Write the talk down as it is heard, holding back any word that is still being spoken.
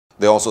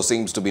There also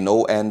seems to be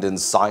no end in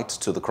sight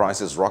to the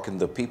crisis rocking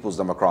the People's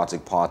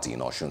Democratic Party in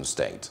Osun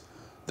State.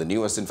 The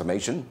newest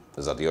information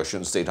is that the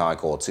Osun State High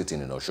Court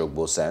sitting in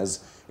Osogbo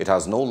says it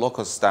has no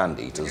locus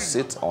standi to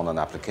sit on an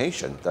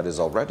application that is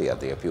already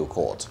at the appeal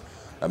court.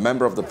 A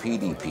member of the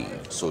PDP,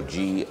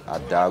 Soji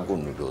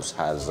Adagunudos,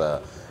 has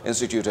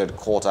instituted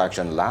court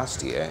action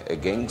last year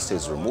against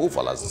his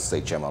removal as the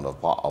state chairman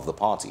of the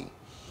party.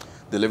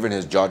 Delivering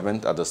his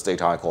judgment at the State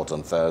High Court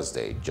on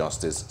Thursday,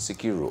 Justice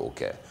Sikiru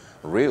Oke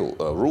ruled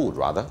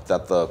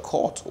that the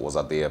court was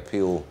at the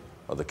appeal,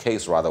 or the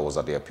case rather was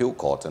at the appeal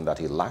court, and that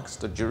he lacks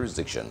the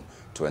jurisdiction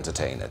to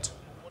entertain it.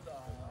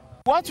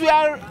 What we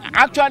are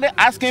actually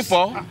asking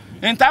for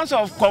in terms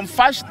of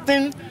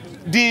converting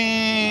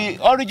the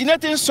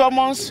originating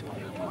summons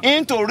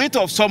into writ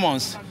of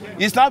summons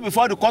is now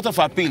before the Court of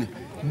Appeal.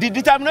 The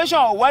determination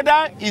of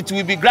whether it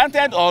will be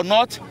granted or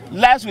not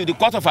lies with the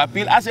Court of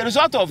Appeal. As a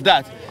result of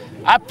that,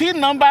 appeal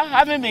number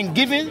having been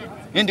given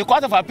in the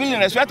Court of Appeal in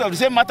respect of the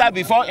same matter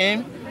before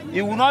him,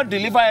 he will not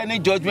deliver any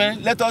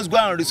judgment. Let us go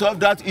and resolve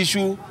that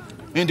issue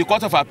in the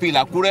Court of Appeal,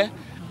 Akure.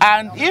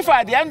 And if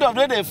at the end of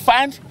the day they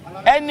find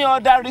any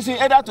other reason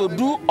either to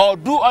do or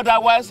do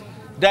otherwise,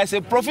 there is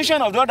a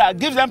provision of the law that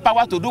gives them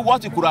power to do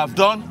what he could have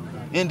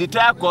done in the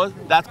trial court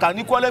that can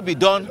equally be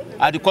done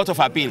at the Court of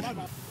Appeal.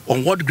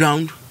 On what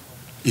ground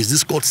is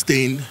this court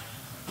staying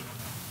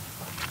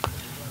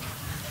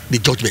the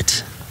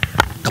judgment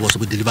that was to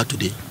be delivered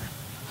today,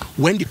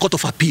 when the Court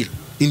of Appeal,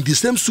 in the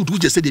same suit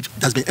which they said it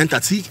has been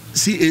entered,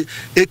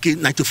 CAK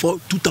 94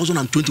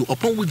 2020,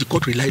 upon which the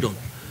court relied on,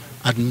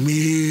 had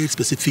made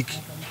specific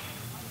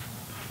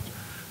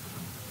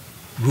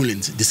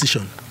rulings,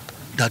 decision,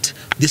 that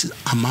this is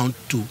amount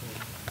to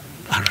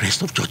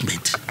arrest of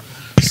judgment.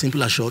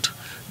 Simple as short,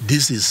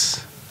 this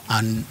is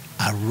an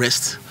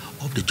arrest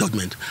of the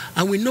judgment,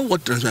 and we know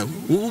what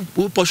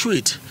we'll pursue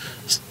it.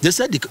 They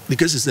said the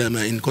case is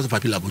in Court of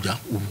Appeal Abuja.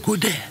 We'll go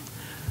there.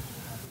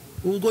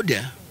 We'll go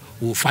there.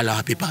 We'll file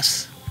our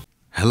papers.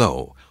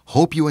 Hello.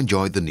 Hope you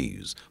enjoyed the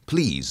news.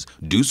 Please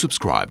do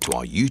subscribe to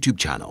our YouTube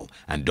channel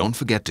and don't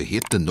forget to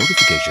hit the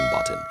notification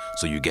button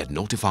so you get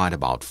notified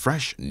about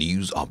fresh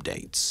news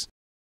updates.